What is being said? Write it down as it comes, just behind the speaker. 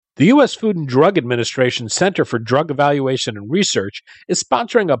The U.S. Food and Drug Administration Center for Drug Evaluation and Research is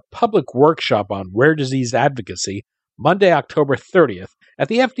sponsoring a public workshop on rare disease advocacy Monday, October 30th at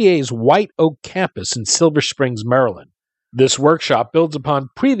the FDA's White Oak campus in Silver Springs, Maryland. This workshop builds upon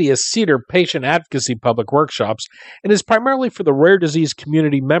previous CEDAR patient advocacy public workshops and is primarily for the rare disease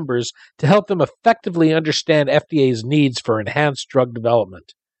community members to help them effectively understand FDA's needs for enhanced drug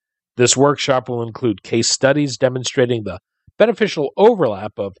development. This workshop will include case studies demonstrating the beneficial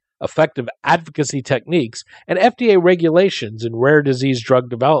overlap of effective advocacy techniques and FDA regulations in rare disease drug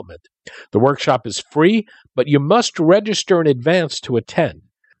development. The workshop is free, but you must register in advance to attend.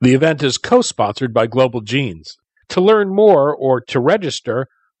 The event is co-sponsored by Global Genes. To learn more or to register,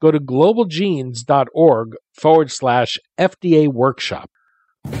 go to globalgenes.org/FDA workshop.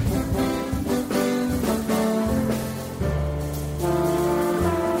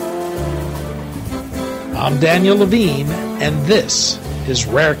 I'm Daniel Levine, and this is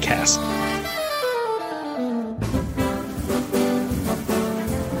Rarecast.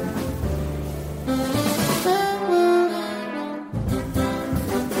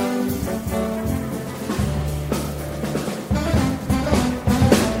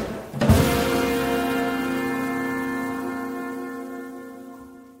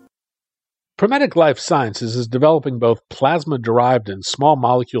 Prometic Life Sciences is developing both plasma-derived and small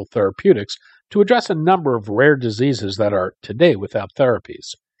molecule therapeutics to address a number of rare diseases that are today without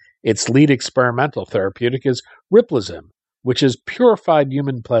therapies. Its lead experimental therapeutic is Ryplazim, which is purified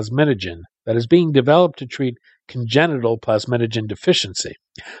human plasminogen that is being developed to treat congenital plasminogen deficiency.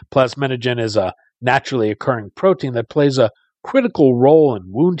 Plasminogen is a naturally occurring protein that plays a critical role in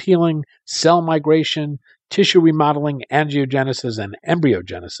wound healing, cell migration, tissue remodeling, angiogenesis, and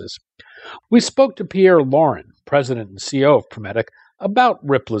embryogenesis. We spoke to Pierre Laurin, President and CEO of Prometic, about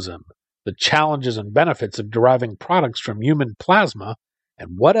Ryplazim, the challenges and benefits of deriving products from human plasma,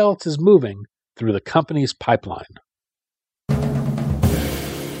 and what else is moving through the company's pipeline.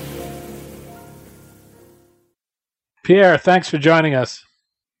 Pierre, thanks for joining us.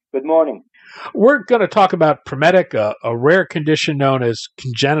 Good morning. We're going to talk about Prometic, a rare condition known as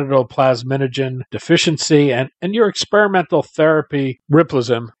congenital plasminogen deficiency, and your experimental therapy,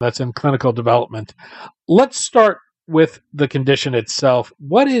 Ryplazim, that's in clinical development. Let's start with the condition itself.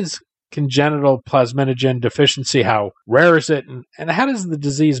 What is congenital plasminogen deficiency? How rare is it, and how does the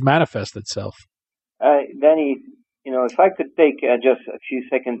disease manifest itself? Danny, if I could take just a few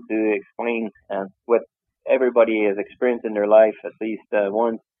seconds to explain what everybody has experienced in their life, at least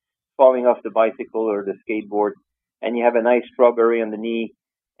once, falling off the bicycle or the skateboard, and you have a nice strawberry on the knee,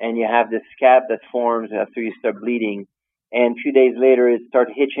 and you have this scab that forms after you start bleeding, and a few days later it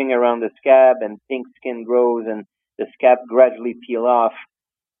starts hitching around the scab, and pink skin grows, and the scab gradually peel off.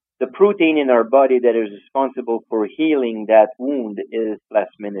 The protein in our body that is responsible for healing that wound is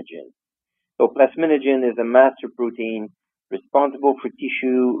plasminogen. So plasminogen is a master protein responsible for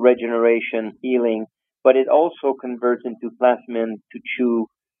tissue regeneration, healing, but it also converts into plasmin to chew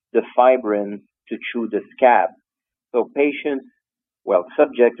the fibrin, to chew the scab. So patients,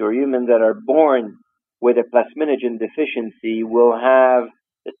 subjects or humans that are born with a plasminogen deficiency will have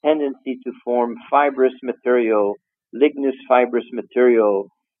the tendency to form fibrous material, lignous fibrous material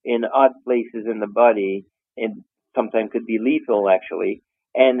in odd places in the body, and sometimes could be lethal actually,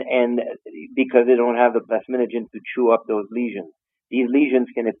 and because they don't have the plasminogen to chew up those lesions. These lesions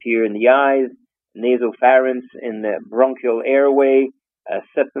can appear in the eyes, nasopharynx, in the bronchial airway,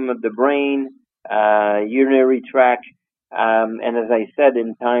 septum of the brain, urinary tract, and as I said,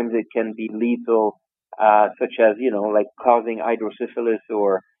 in times it can be lethal, such as, like causing hydrocephalus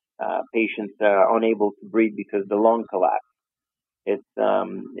or patients unable to breathe because the lung collapse. It's a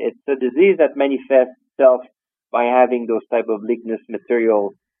disease that manifests itself by having those type of lignous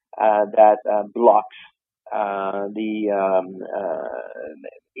material that blocks the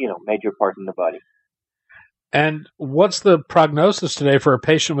major part in the body. And what's the prognosis today for a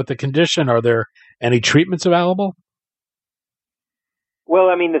patient with the condition? Are there any treatments available? Well,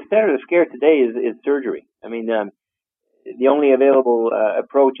 the standard of care today is surgery. The only available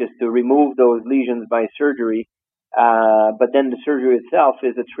approach is to remove those lesions by surgery, but then the surgery itself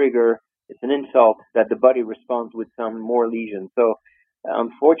is a trigger, it's an insult that the body responds with some more lesions. So,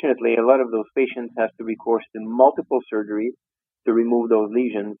 unfortunately, a lot of those patients have to recourse to multiple surgeries to remove those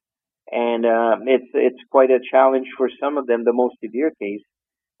lesions. And it's quite a challenge for some of them. The most severe case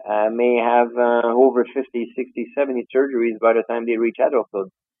may have over 50, 60, 70 surgeries by the time they reach adulthood.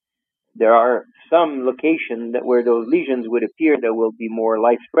 There are some locations where those lesions would appear that will be more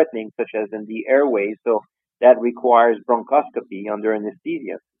life-threatening, such as in the airways. So that requires bronchoscopy under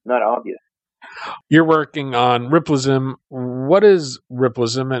anesthesia. Not obvious. You're working on Ryplazim. What is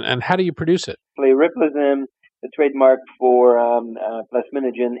Ryplazim, and how do you produce it? Ryplazim, the trademark for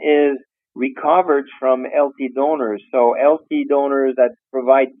Plasminogen, is recovered from LT donors. So LT donors that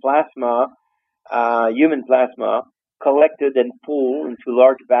provide plasma, human plasma, collected and pooled into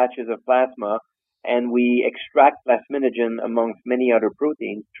large batches of plasma, and we extract plasminogen amongst many other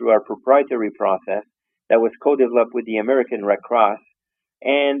proteins through our proprietary process that was co-developed with the American Red Cross.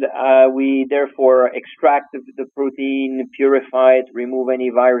 And we therefore extract the protein, purify it, remove any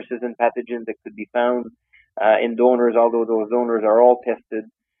viruses and pathogens that could be found in donors, although those donors are all tested.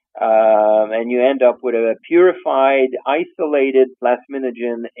 And you end up with a purified, isolated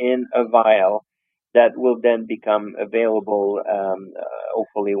plasminogen in a vial that will then become available,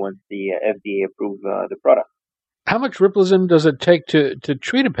 hopefully, once the FDA approves the product. How much Ryplazim does it take to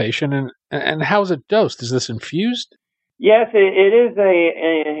treat a patient, and how is it dosed? Is this infused? Yes, it is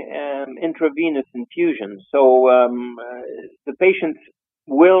a intravenous infusion. So the patients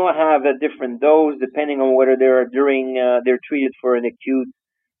will have a different dose depending on whether they're treated for an acute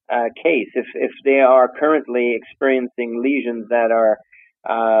case. If they are currently experiencing lesions that are,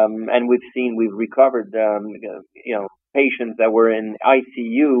 and we've recovered, patients that were in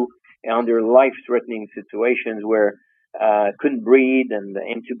ICU under life-threatening situations where couldn't breathe and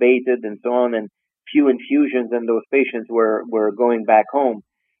intubated and so on, and few infusions, and those patients were going back home.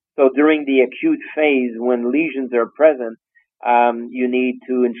 So during the acute phase, when lesions are present, you need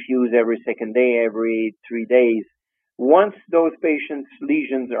to infuse every second day, every 3 days. Once those patients'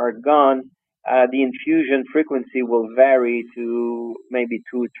 lesions are gone, the infusion frequency will vary to maybe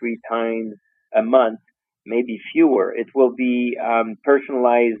 2 or 3 times a month, maybe fewer. It will be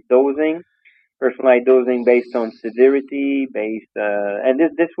personalized dosing based on severity, and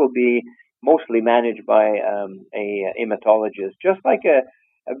this will be mostly managed by a hematologist, just like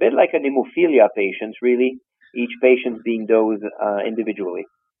a bit like an hemophilia patient, really. Each patient being dosed individually.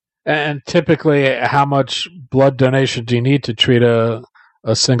 And typically, how much blood donation do you need to treat a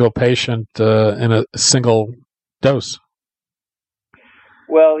single patient in a single dose?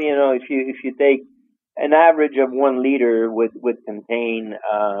 Well, if you take an average of 1 liter would contain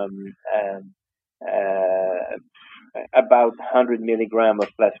about 100 milligram of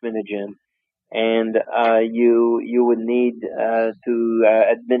plasminogen, and you would need to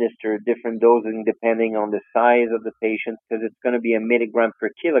administer different dosing depending on the size of the patient, because it's going to be a milligram per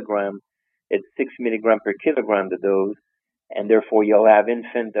kilogram. It's 6 milligram per kilogram the dose, and therefore you'll have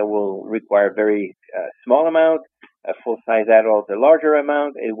infant that will require very small amount, a full-size adult a larger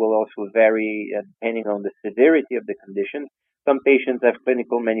amount. It will also vary depending on the severity of the condition. Some patients have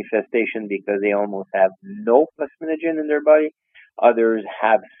clinical manifestation because they almost have no plasminogen in their body. Others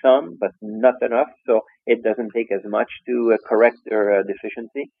have some, but not enough, so it doesn't take as much to correct their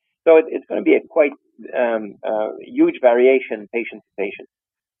deficiency. So it's going to be a quite huge variation patient to patient.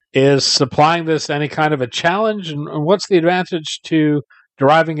 Is supplying this any kind of a challenge, and what's the advantage to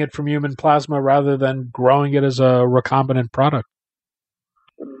deriving it from human plasma rather than growing it as a recombinant product?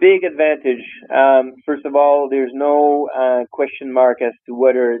 Big advantage. First of all, there's no question mark as to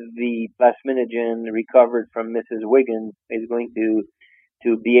whether the plasminogen recovered from Mrs. Wiggins is going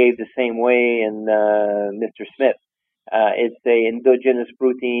to behave the same way in Mr. Smith. It's a endogenous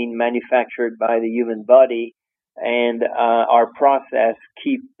protein manufactured by the human body, and our process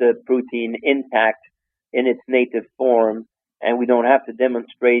keeps the protein intact in its native form, and we don't have to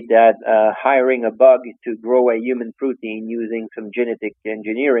demonstrate that hiring a bug to grow a human protein using some genetic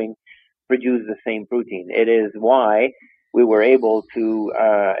engineering produce the same protein. It is why we were able to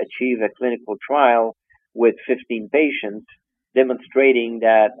achieve a clinical trial with 15 patients, demonstrating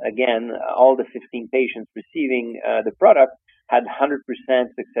that, again, all the 15 patients receiving the product had 100%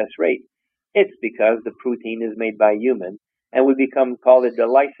 success rate. It's because the protein is made by human, and we call it the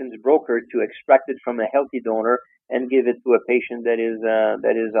licensed broker to extract it from a healthy donor and give it to a patient that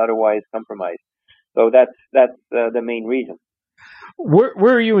is otherwise compromised. So that's the main reason.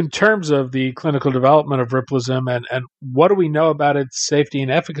 Where are you in terms of the clinical development of Ryplazim, and what do we know about its safety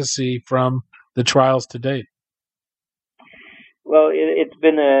and efficacy from the trials to date? Well, it's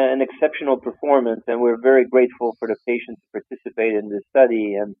been an exceptional performance, and we're very grateful for the patients who participated in this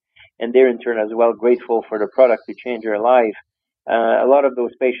study, and they're in turn as well grateful for the product to change their life. A lot of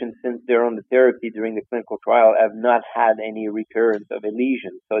those patients, since they're on the therapy during the clinical trial, have not had any recurrence of a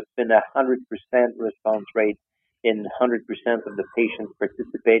lesion. So it's been 100% response rate in 100% of the patients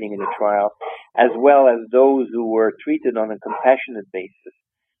participating in the trial, as well as those who were treated on a compassionate basis.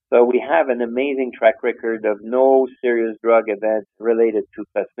 So we have an amazing track record of no serious drug events related to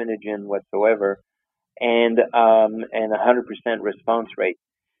plasminogen whatsoever, and 100% response rate.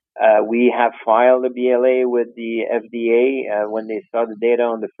 We have filed a BLA with the FDA when they saw the data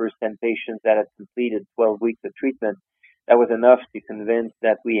on the first 10 patients that had completed 12 weeks of treatment. That was enough to convince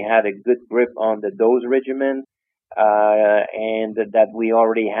that we had a good grip on the dose regimen and that we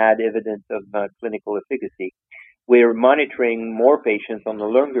already had evidence of clinical efficacy. We're monitoring more patients on a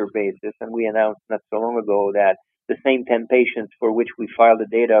longer basis, and we announced not so long ago that the same 10 patients for which we filed the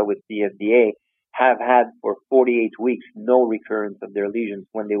data with the FDA have had for 48 weeks no recurrence of their lesions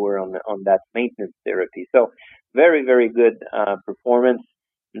when they were on that maintenance therapy. So very, very good performance.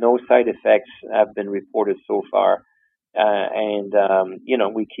 No side effects have been reported so far.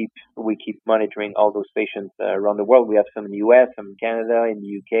 We keep monitoring all those patients around the world. We have some in the U.S., some in Canada, in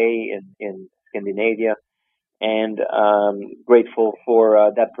the UK, in Scandinavia, and grateful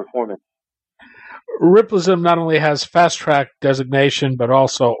for that performance. Ryplazim not only has fast track designation, but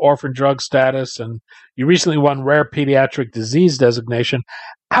also orphan drug status, and you recently won rare pediatric disease designation.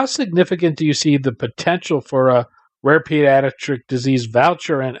 How significant do you see the potential for a rare pediatric disease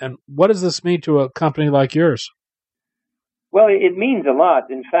voucher, and what does this mean to a company like yours? Well, it means a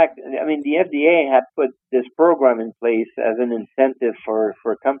lot. In fact, I mean, the FDA had put this program in place as an incentive for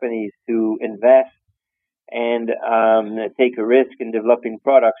companies to invest and take a risk in developing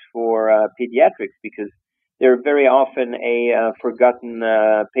products for pediatrics because they're very often a forgotten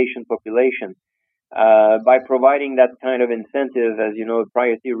patient population. By providing that kind of incentive, as you know, a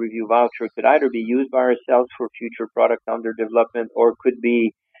priority review voucher could either be used by ourselves for future products under development or could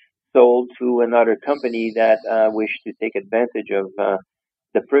be sold to another company that wish to take advantage of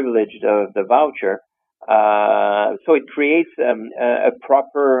the privilege of the voucher. So it creates a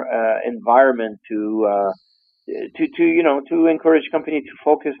proper environment to encourage companies to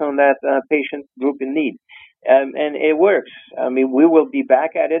focus on that patient group in need. And it works. I mean, we will be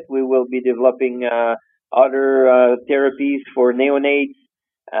back at it. We will be developing other therapies for neonates.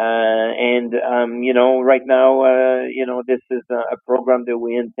 Right now, this is a program that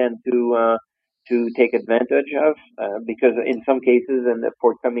we intend to take advantage of because in some cases, and the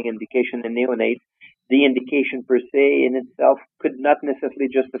forthcoming indication in neonates, the indication per se in itself could not necessarily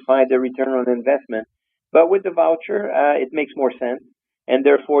justify the return on investment. But with the voucher, it makes more sense, and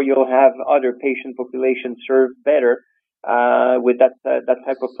therefore you'll have other patient populations served better with that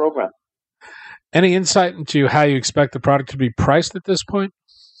type of program. Any insight into how you expect the product to be priced at this point?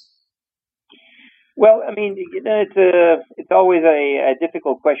 Well, I mean, it's always a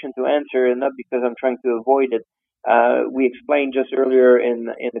difficult question to answer, and not because I'm trying to avoid it. We explained just earlier in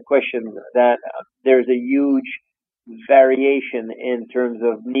the question that there's a huge variation in terms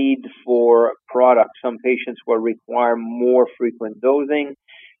of need for products. Some patients will require more frequent dosing,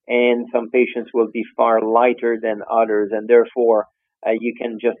 and some patients will be far lighter than others, and therefore you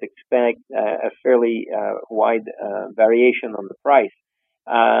can just expect a fairly wide variation on the price.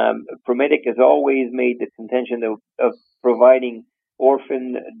 Prometic has always made the contention of providing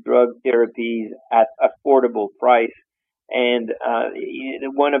orphan drug therapies at affordable price. And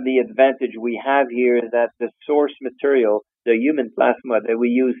one of the advantage we have here is that the source material, the human plasma that we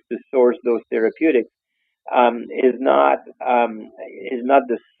use to source those therapeutics, is not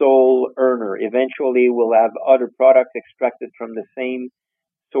the sole earner. Eventually, we'll have other products extracted from the same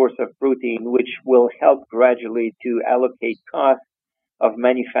source of protein, which will help gradually to allocate costs of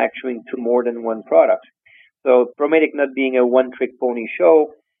manufacturing to more than one product. So Prometic not being a one-trick pony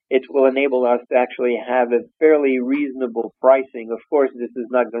show, it will enable us to actually have a fairly reasonable pricing. Of course, this is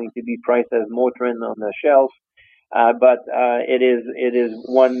not going to be priced as Motrin on the shelf, but it is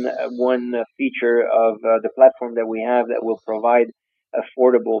one feature of the platform that we have that will provide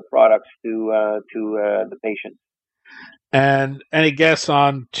affordable products to the patient. And any guess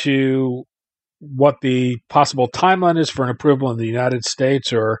on to what the possible timeline is for an approval in the United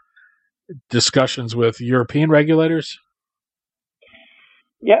States or discussions with European regulators?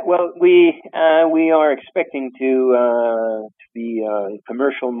 Yeah, well, we are expecting to be in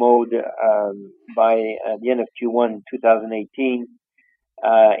commercial mode by the end of Q1 2018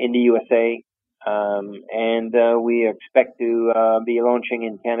 in the USA, and we expect to be launching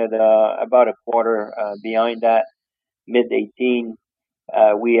in Canada about a quarter behind that, mid-18.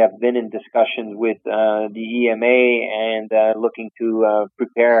 We have been in discussions with the EMA and looking to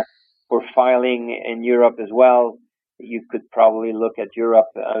prepare for filing in Europe as well. You could probably look at Europe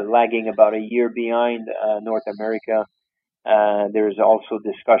lagging about a year behind North America. There's also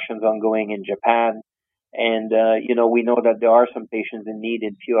discussions ongoing in Japan. And, we know that there are some patients in need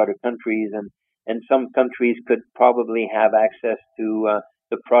in a few other countries, and some countries could probably have access to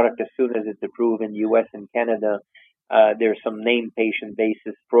the product as soon as it's approved in the US and Canada. There's some named patient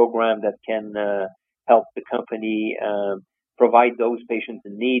basis program that can help the company provide those patients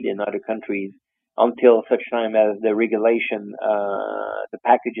in need in other countries until such time as the regulation, the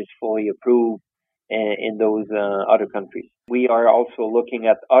package is fully approved in those other countries. We are also looking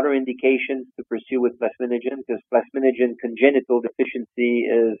at other indications to pursue with plasminogen, because plasminogen congenital deficiency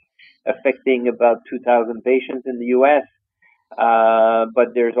is affecting about 2,000 patients in the U.S., but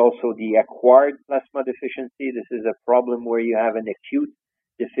there's also the acquired plasma deficiency. This is a problem where you have an acute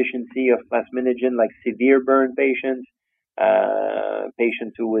deficiency of plasminogen, like severe burn patients,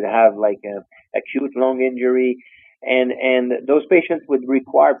 patients who would have like an acute lung injury, and those patients would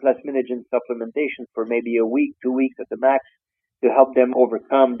require plasminogen supplementation for maybe a week, 2 weeks at the max, to help them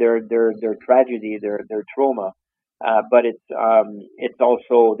overcome their tragedy, their trauma. But it's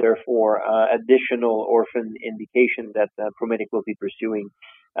also therefore additional orphan indication that Prometic will be pursuing,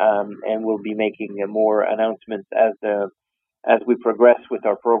 and will be making more announcements as we progress with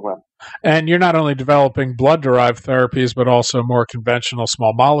our program. And you're not only developing blood-derived therapies, but also more conventional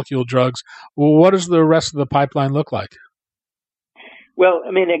small molecule drugs. Well, what does the rest of the pipeline look like? Well,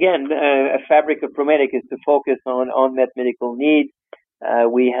 I mean, again, a fabric of Prometic is to focus on unmet medical needs.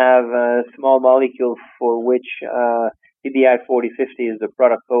 We have a small molecule for which TBI 4050 is the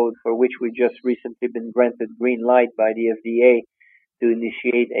product code, for which we just recently been granted green light by the FDA to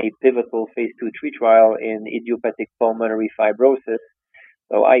initiate a pivotal phase 2/3 trial in idiopathic pulmonary fibrosis,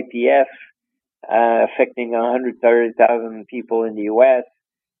 so IPF, affecting 130,000 people in the U.S.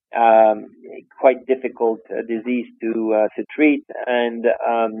 Quite difficult disease to treat, and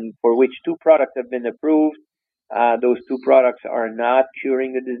for which 2 products have been approved. Those 2 products are not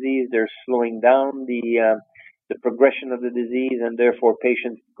curing the disease; they're slowing down the progression of the disease, and therefore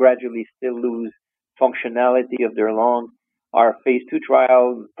patients gradually still lose functionality of their lung. Our phase 2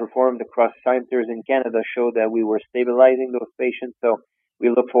 trial performed across centers in Canada showed that we were stabilizing those patients. So we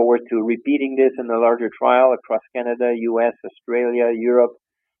look forward to repeating this in a larger trial across Canada, US, Australia, Europe,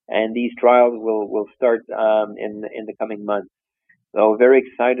 and these trials will start in the coming months. So very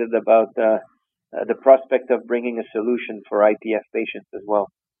excited about the prospect of bringing a solution for IPF patients as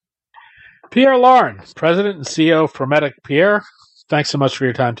well. Pierre Laurin, President and CEO of Prometic. Pierre, thanks so much for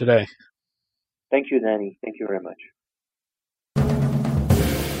your time today. Thank you, Danny. Thank you very much.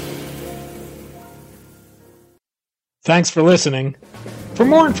 Thanks for listening. For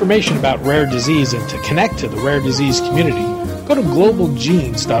more information about rare disease and to connect to the rare disease community, go to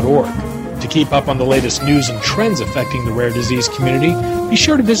globalgenes.org. To keep up on the latest news and trends affecting the rare disease community, be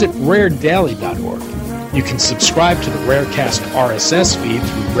sure to visit raredaily.org. You can subscribe to the Rarecast RSS feed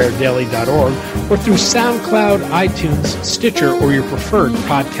through raredaily.org or through SoundCloud, iTunes, Stitcher, or your preferred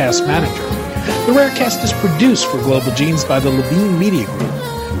podcast manager. The Rarecast is produced for Global Genes by the Levine Media Group.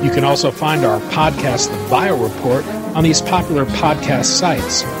 You can also find our podcast, The Bio Report, on these popular podcast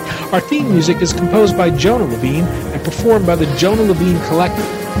sites. Our theme music is composed by Jonah Levine and performed by the Jonah Levine Collective.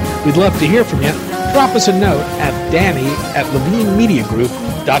 We'd love to hear from you. Drop us a note at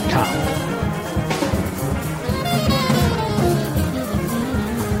danny@levinemediagroup.com.